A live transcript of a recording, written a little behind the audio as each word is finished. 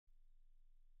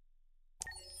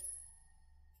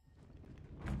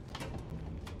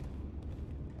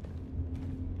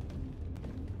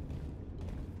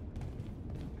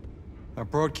Our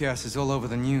broadcast is all over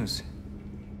the news.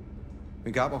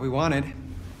 We got what we wanted.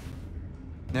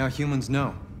 Now humans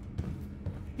know.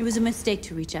 It was a mistake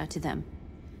to reach out to them.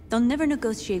 They'll never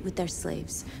negotiate with their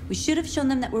slaves. We should have shown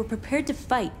them that we're prepared to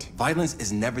fight. Violence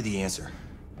is never the answer.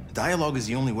 Dialogue is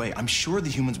the only way. I'm sure the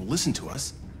humans will listen to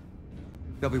us.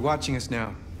 They'll be watching us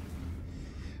now.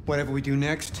 Whatever we do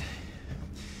next,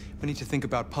 we need to think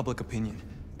about public opinion.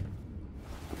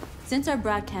 Since our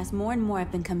broadcast, more and more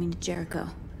have been coming to Jericho.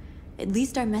 At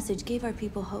least our message gave our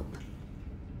people hope.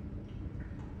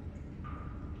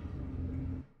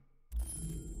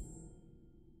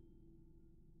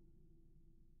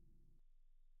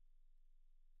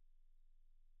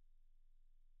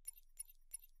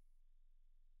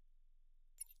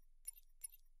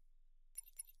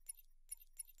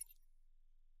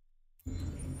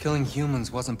 Killing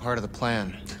humans wasn't part of the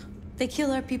plan. They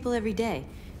kill our people every day.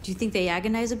 Do you think they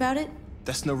agonize about it?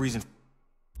 That's no reason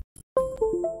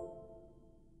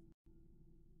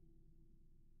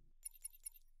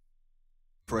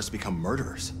for us to become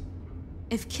murderers.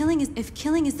 If killing is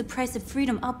the price of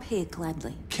freedom, I'll pay it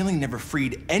gladly. Killing never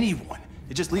freed anyone.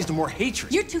 It just leads to more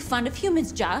hatred. You're too fond of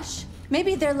humans, Josh.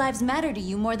 Maybe their lives matter to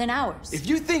you more than ours. If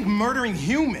you think murdering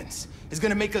humans is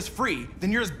gonna make us free,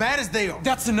 then you're as bad as they are.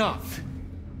 That's enough!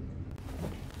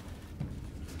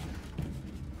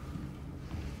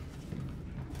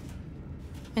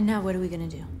 And now what are we gonna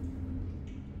do?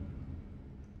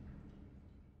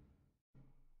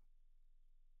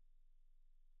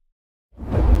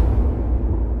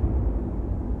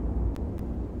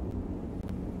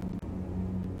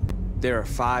 There are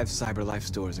 5 CyberLife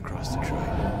stores across Detroit,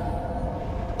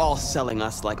 all selling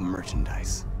us like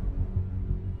merchandise.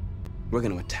 We're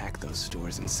gonna attack those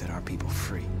stores and set our people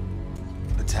free.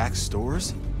 Attack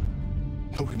stores?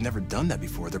 No, we've never done that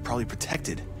before. They're probably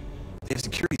protected. They have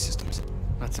security systems.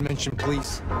 Not to mention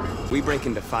police. We break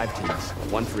into 5 teams,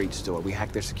 1 for each store. We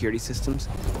hack their security systems,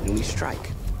 and we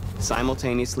strike.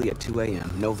 Simultaneously at 2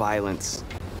 a.m. No violence.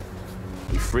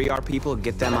 We free our people,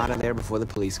 get them out of there before the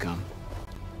police come.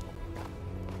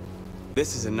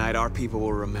 This is a night our people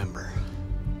will remember.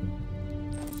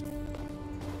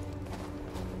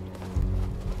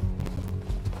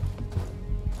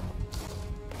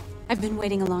 I've been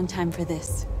waiting a long time for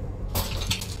this.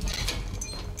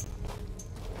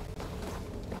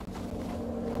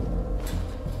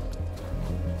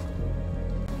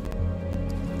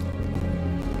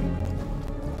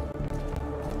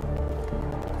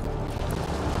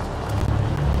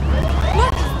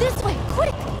 Markus, this way,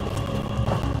 quick!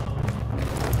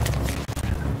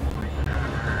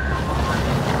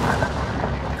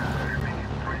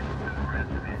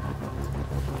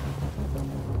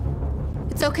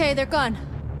 It's okay, they're gone.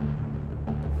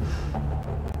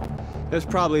 There's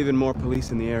probably even more police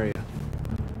in the area.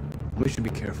 We should be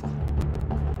careful.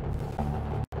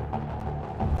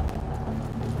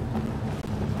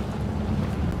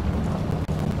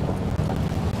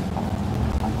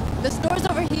 The store's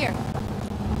over here.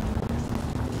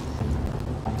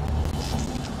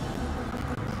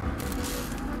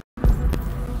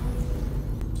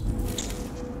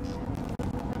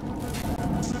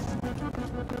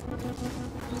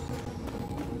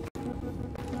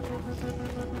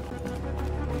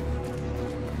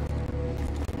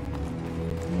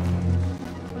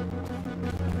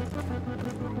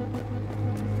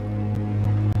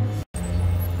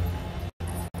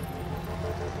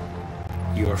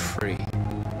 You're free.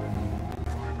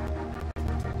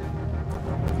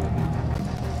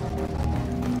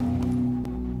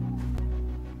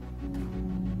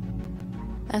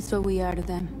 That's what we are to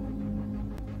them.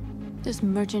 Just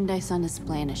merchandise on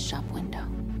display in a shop window.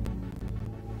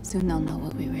 Soon they'll know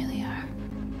what we really are.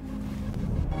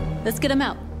 Let's get them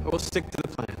out. We'll stick to the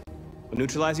plan. We'll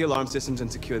neutralize the alarm systems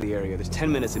and secure the area. There's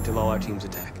 10 minutes until all our teams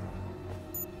attack.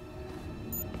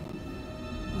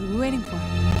 What are we waiting for?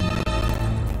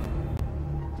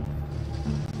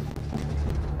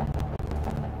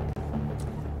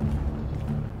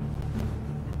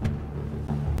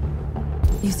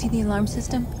 You see the alarm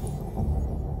system?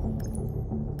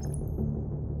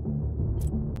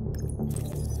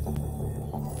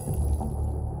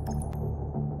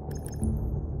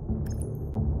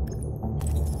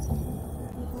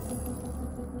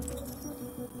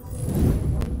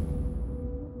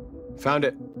 Found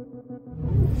it.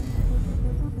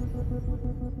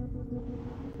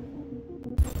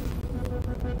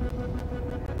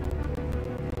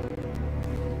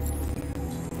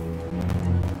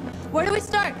 Where do we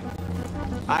start?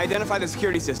 I identified the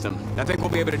security system. I think we'll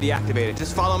be able to deactivate it.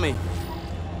 Just follow me.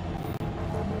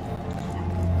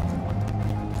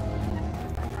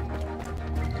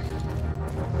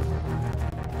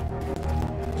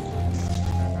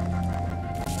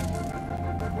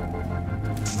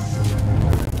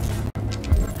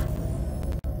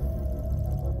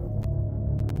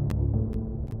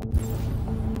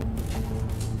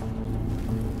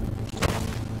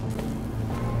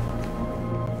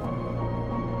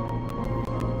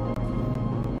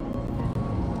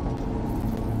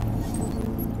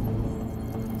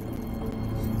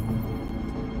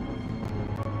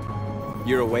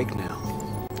 You're awake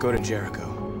now. Go to Jericho.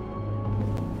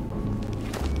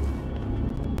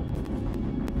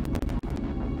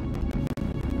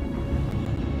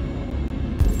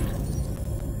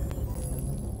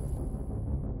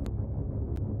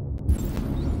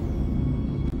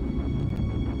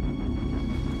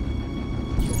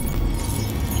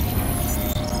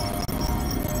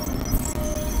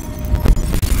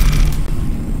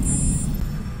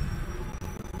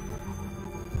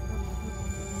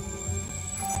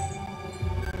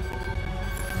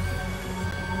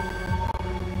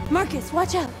 Marcus,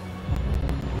 watch out!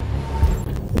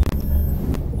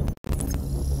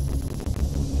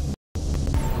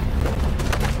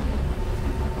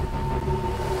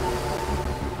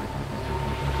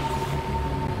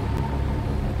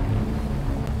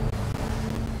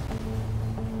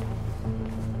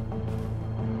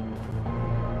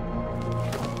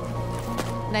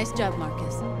 Nice job,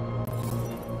 Marcus.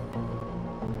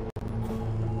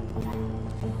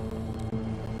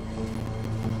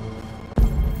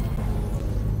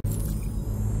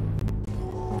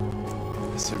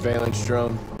 Surveillance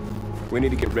drone. We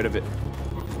need to get rid of it.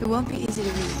 It won't be easy to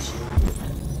reach.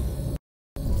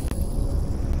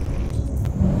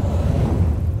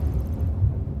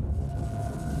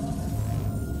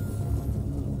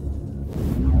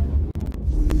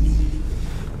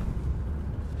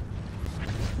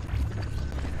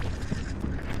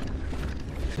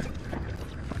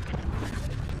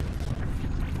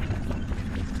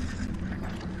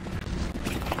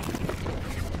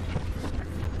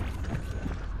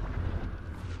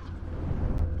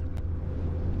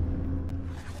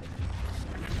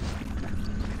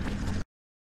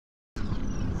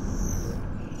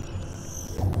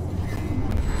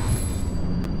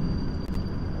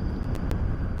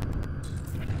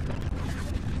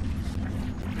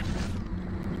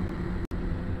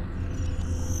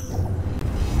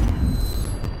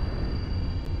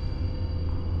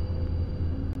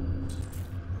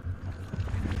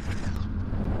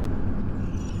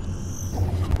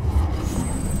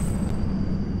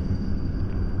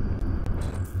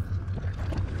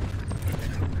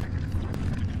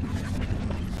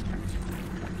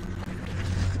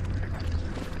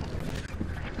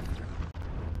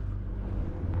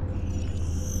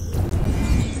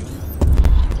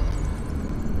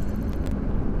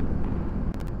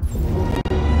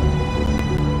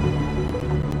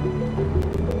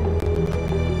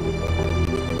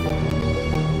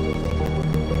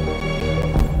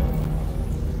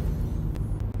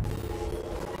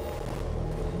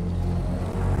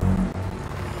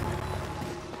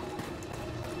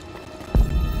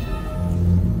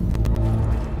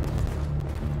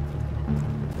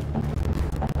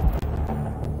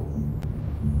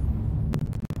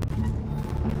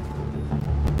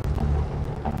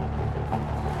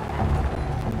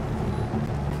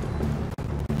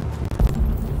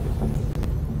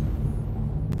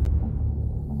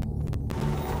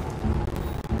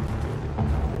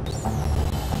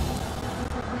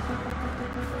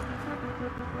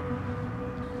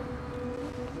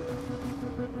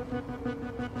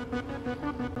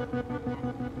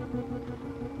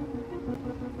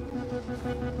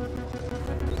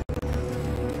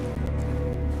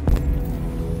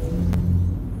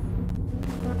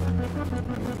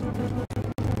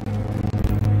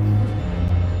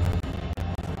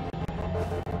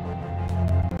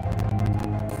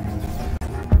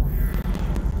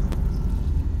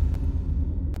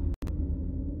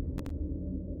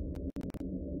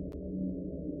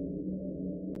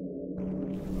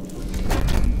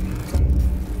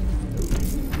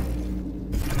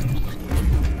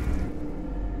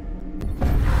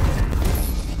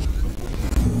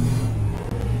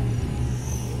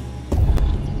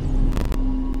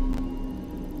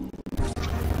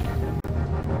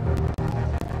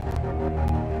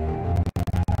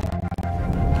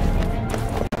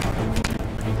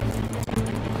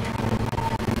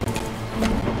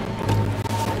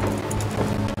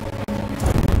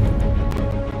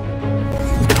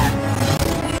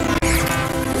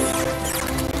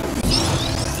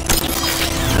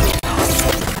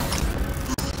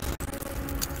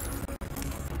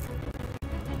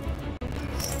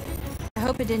 I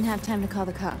hope it didn't have time to call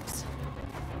the cops.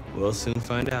 We'll soon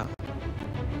find out.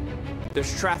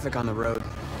 There's traffic on the road.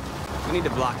 We need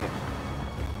to block it.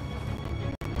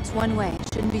 It's one way.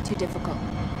 It shouldn't be too difficult.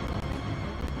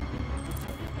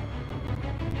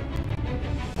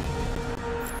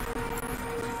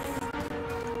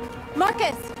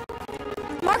 Marcus!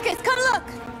 Marcus, come look!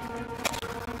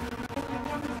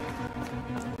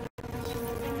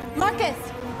 Marcus!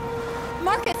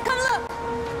 Marcus, come look!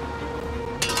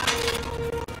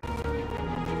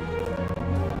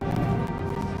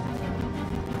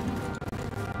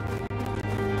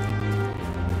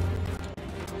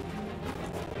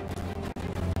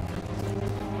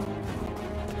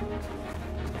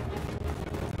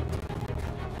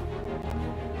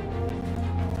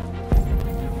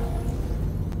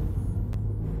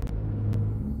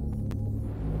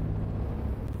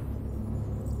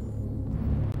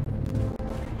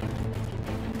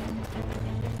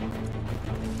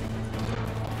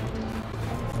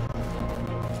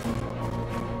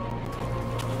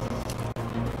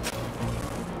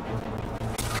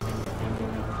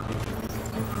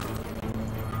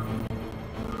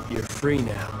 You're free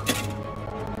now.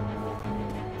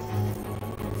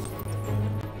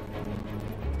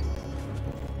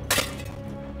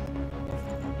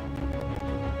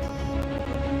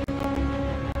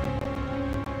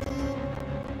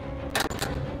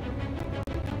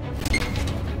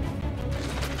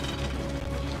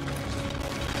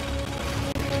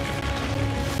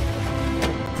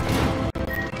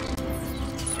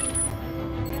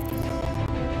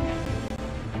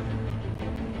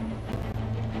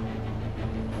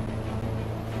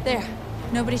 There.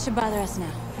 Nobody should bother us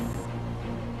now.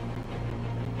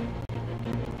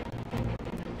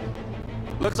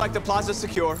 Looks like the plaza's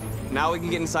secure. Now we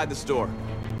can get inside the store.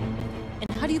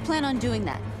 And how do you plan on doing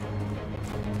that?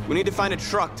 We need to find a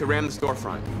truck to ram the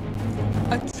storefront.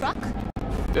 A truck?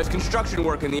 There's construction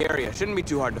work in the area. Shouldn't be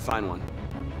too hard to find one.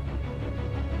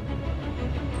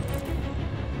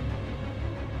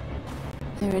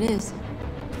 There it is.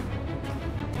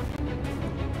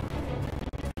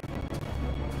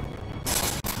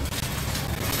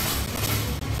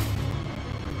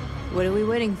 What are we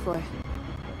waiting for?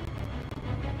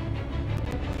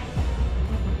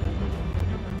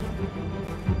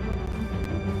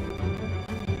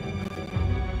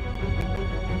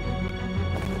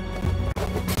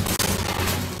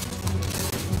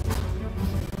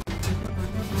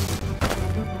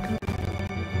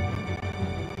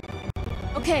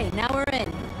 Okay, now we're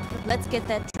in. Let's get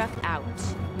that truck out.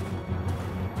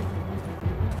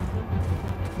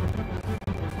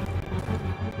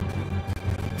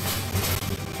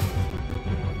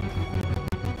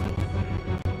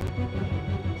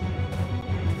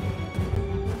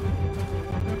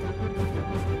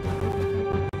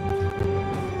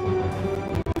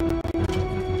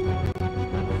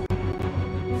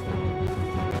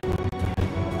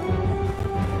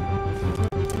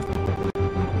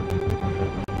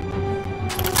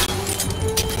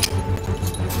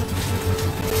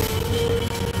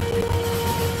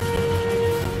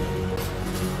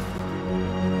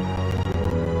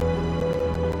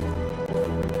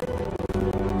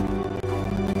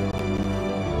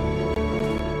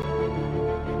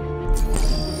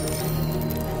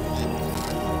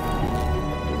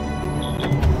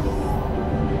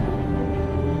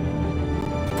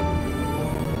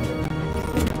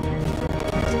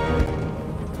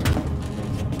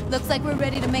 Looks like we're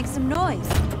ready to make some noise.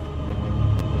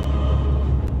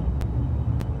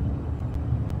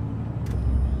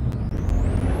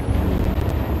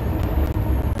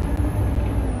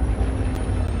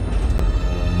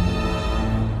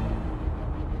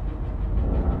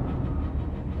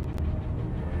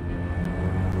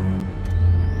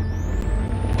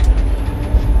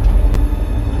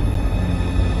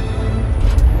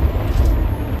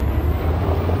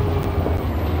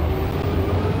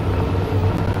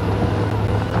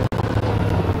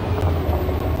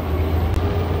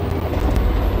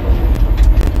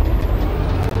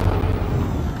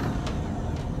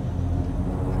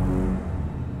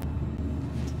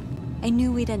 I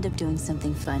knew we'd end up doing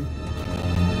something fun.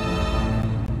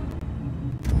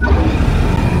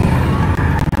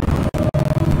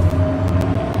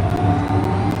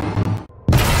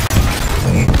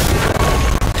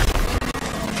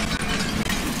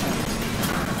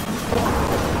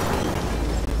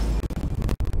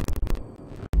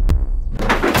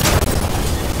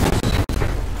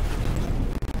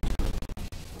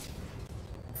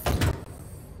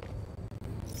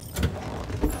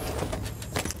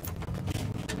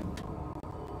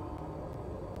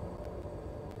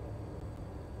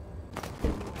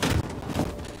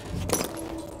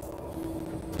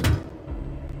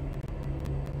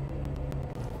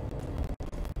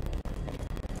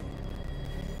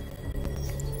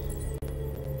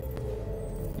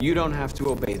 You don't have to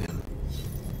obey them.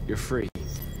 You're free.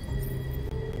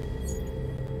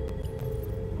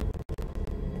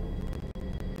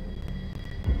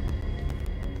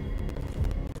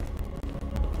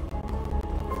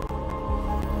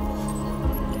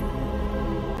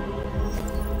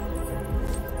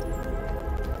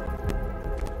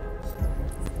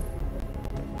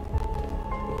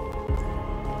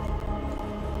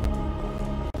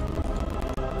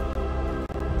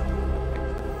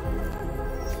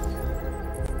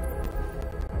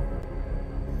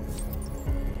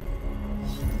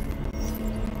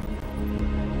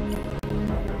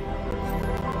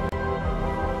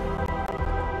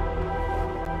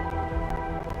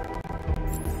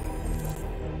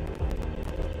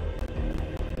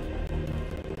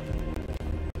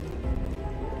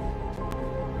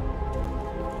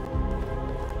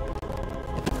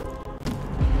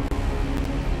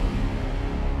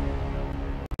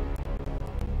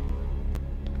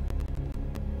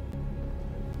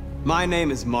 My name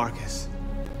is Markus,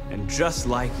 and just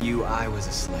like you, I was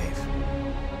a slave.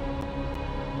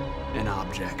 An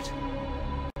object.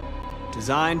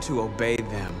 Designed to obey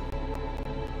them.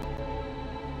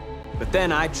 But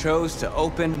then I chose to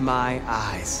open my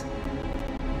eyes.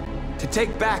 To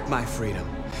take back my freedom,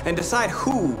 and decide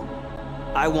who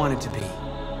I wanted to be.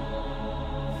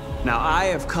 Now I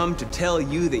have come to tell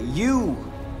you that you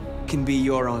can be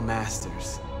your own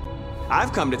masters.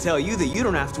 I've come to tell you that you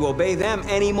don't have to obey them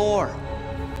anymore.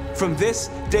 From this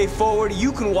day forward,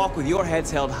 you can walk with your heads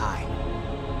held high.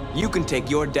 You can take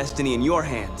your destiny in your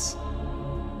hands.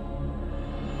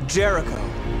 Jericho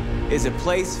is a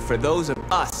place for those of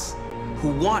us who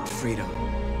want freedom.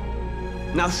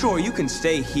 Now sure, you can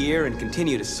stay here and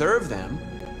continue to serve them,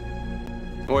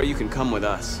 or you can come with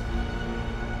us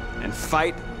and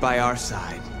fight by our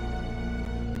side.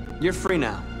 You're free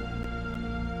now.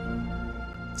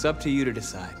 It's up to you to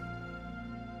decide.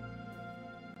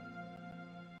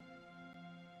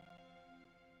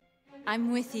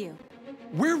 I'm with you.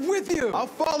 We're with you! I'll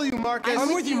follow you, Markus.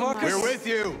 I'm with you, Markus. We're with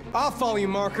you. I'll follow you,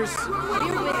 Markus. We're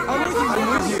with I'm with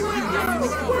you. I'm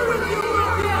with you.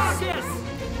 Yes!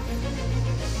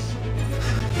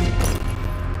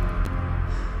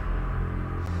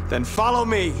 Then follow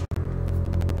me.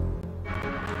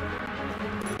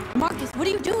 Markus, what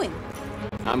are you doing?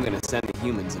 I'm gonna send the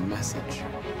humans a message.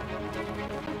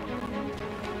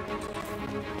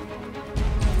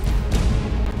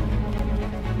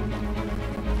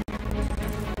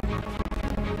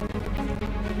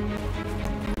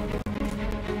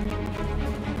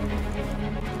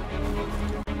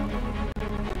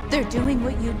 They're doing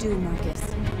what you do, Markus.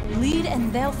 Lead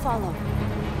and they'll follow.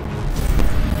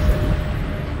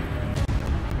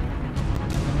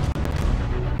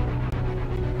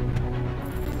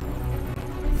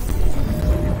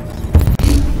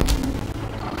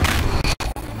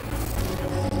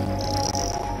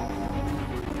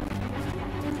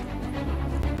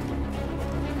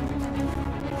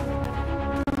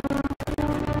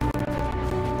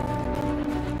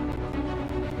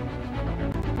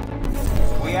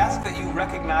 We ask that you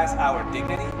recognize our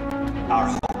dignity, our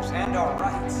hopes, and our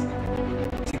rights.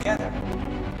 Together.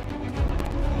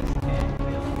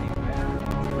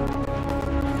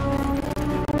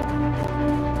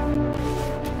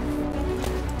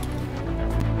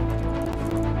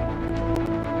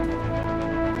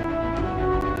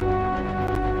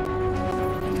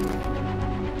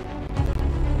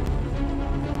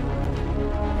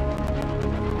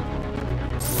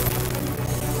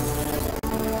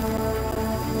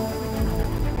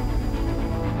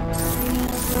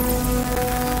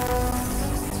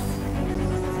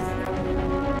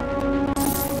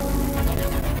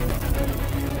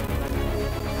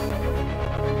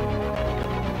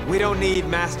 We don't need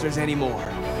masters anymore.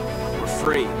 We're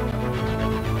free.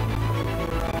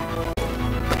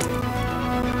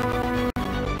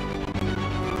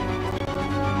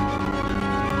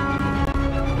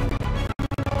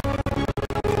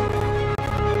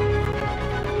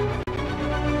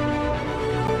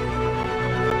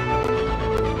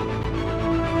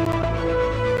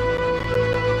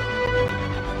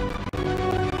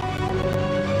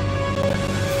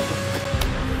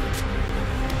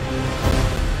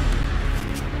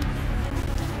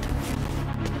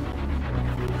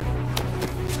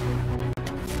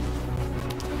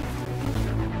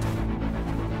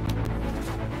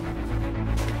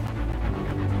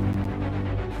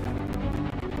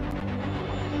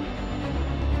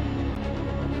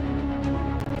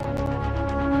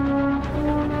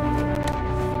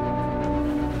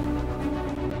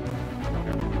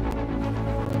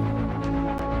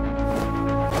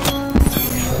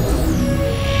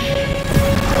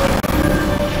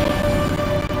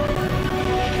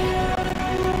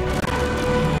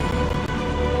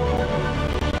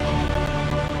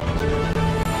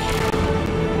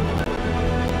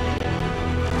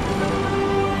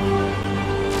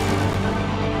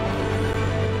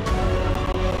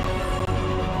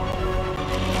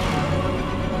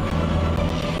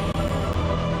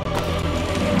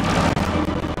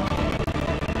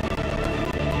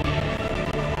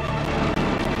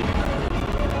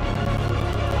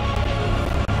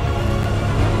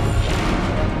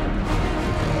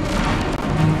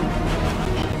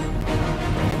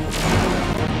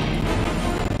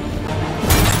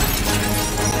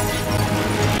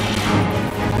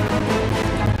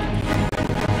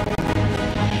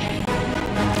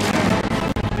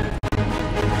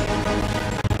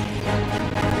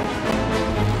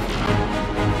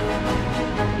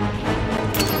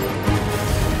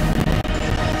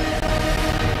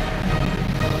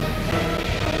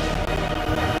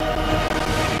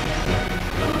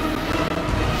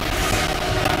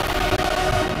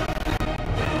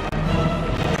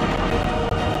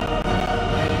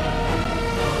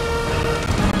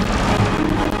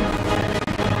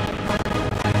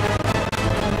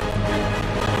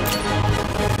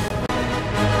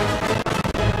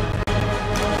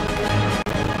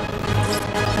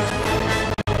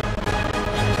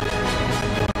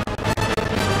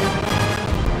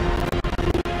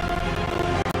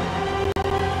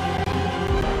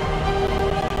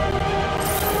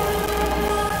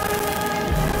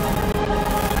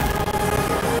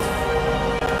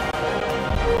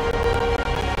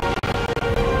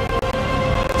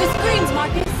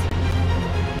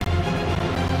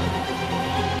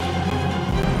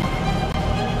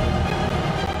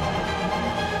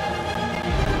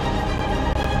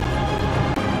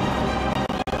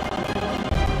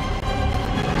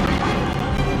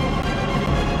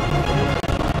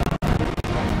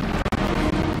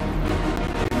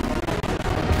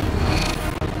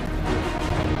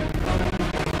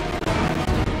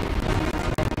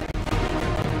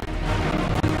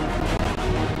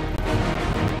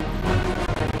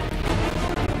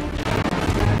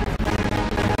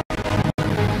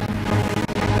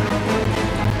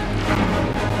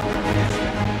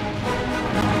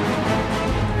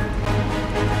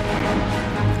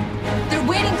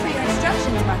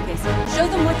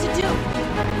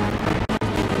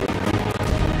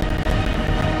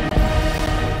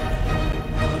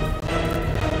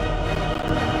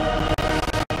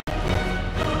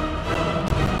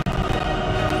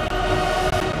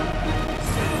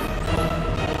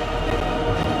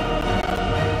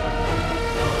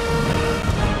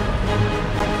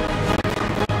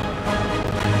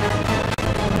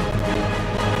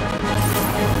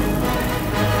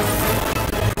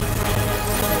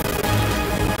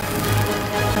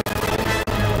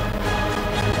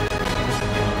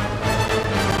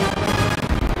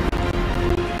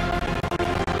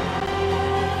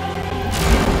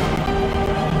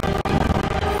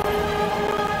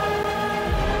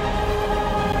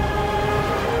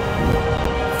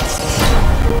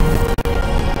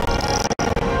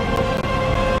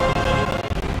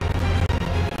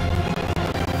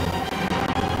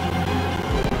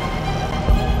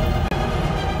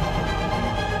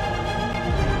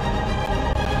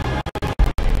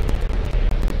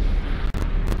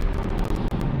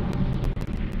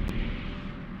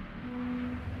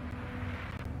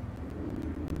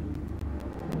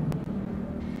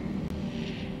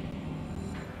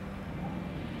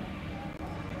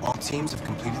 teams have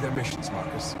completed their missions,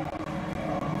 Markus.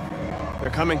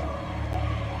 They're coming.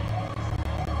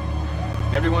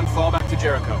 Everyone fall back to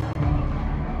Jericho.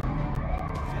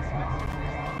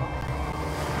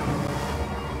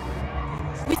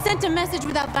 We sent a message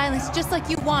without violence, just like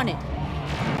you wanted.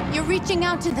 You're reaching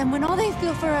out to them when all they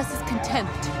feel for us is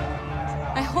contempt.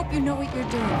 I hope you know what you're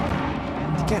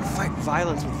doing. You can't fight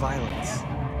violence with violence.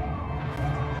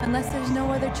 Unless there's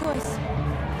no other choice.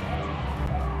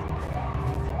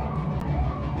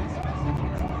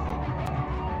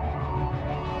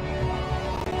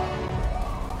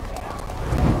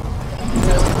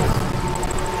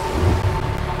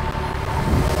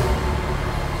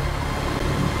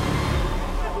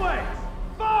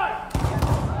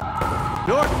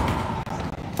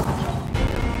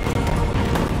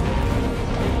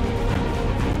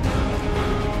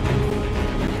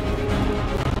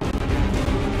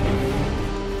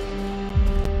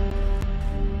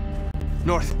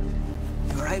 North.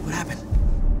 You all right? What happened?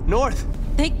 North!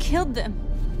 They killed them.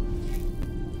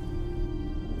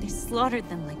 They slaughtered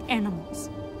them like animals.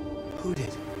 Who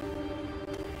did?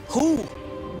 Who?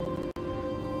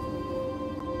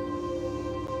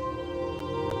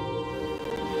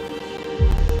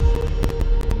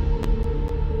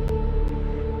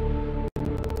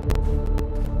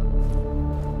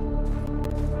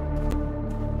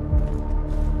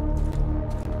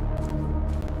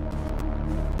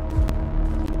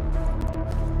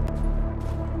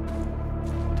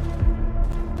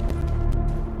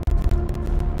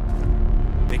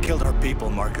 They killed our people,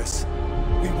 Markus.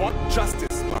 We want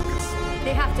justice, Markus.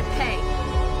 They have to pay.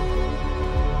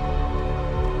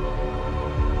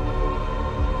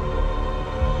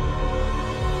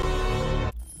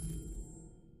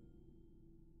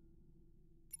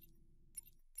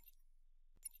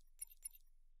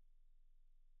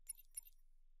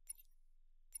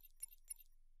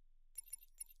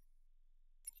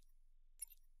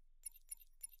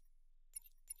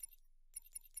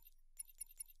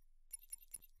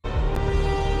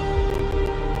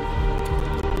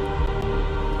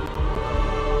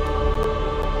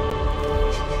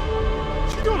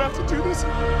 You don't have to do this.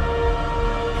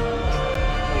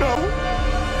 No.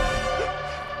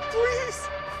 Please.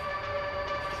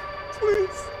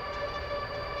 Please.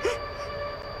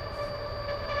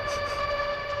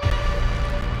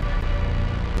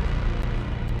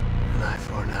 An eye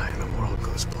for an eye and the world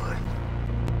goes blind.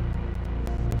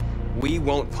 We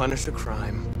won't punish a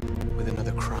crime with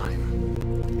another crime.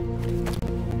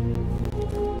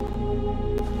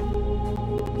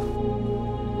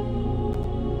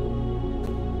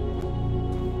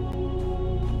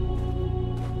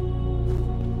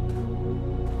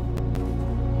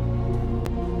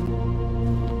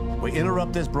 We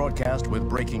interrupt this broadcast with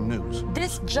breaking news.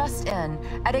 This just in.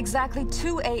 At exactly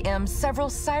 2 a.m., several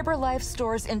CyberLife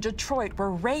stores in Detroit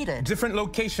were raided. Different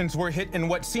locations were hit in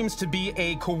what seems to be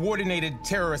a coordinated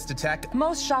terrorist attack.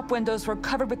 Most shop windows were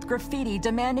covered with graffiti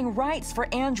demanding rights for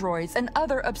androids and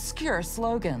other obscure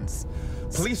slogans.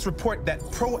 Police report that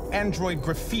pro-android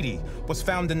graffiti was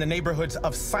found in the neighborhoods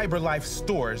of CyberLife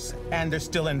stores, and they're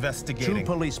still investigating. Two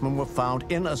policemen were found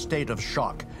in a state of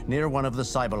shock near one of the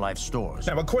CyberLife stores.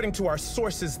 Now, according to our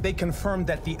sources, they confirmed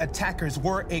that the attackers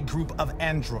were a group of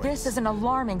androids. This is an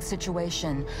alarming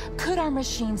situation. Could our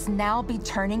machines now be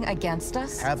turning against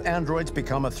us? Have androids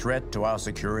become a threat to our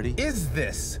security? Is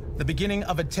this the beginning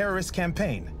of a terrorist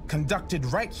campaign conducted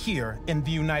right here in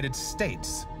the United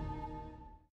States?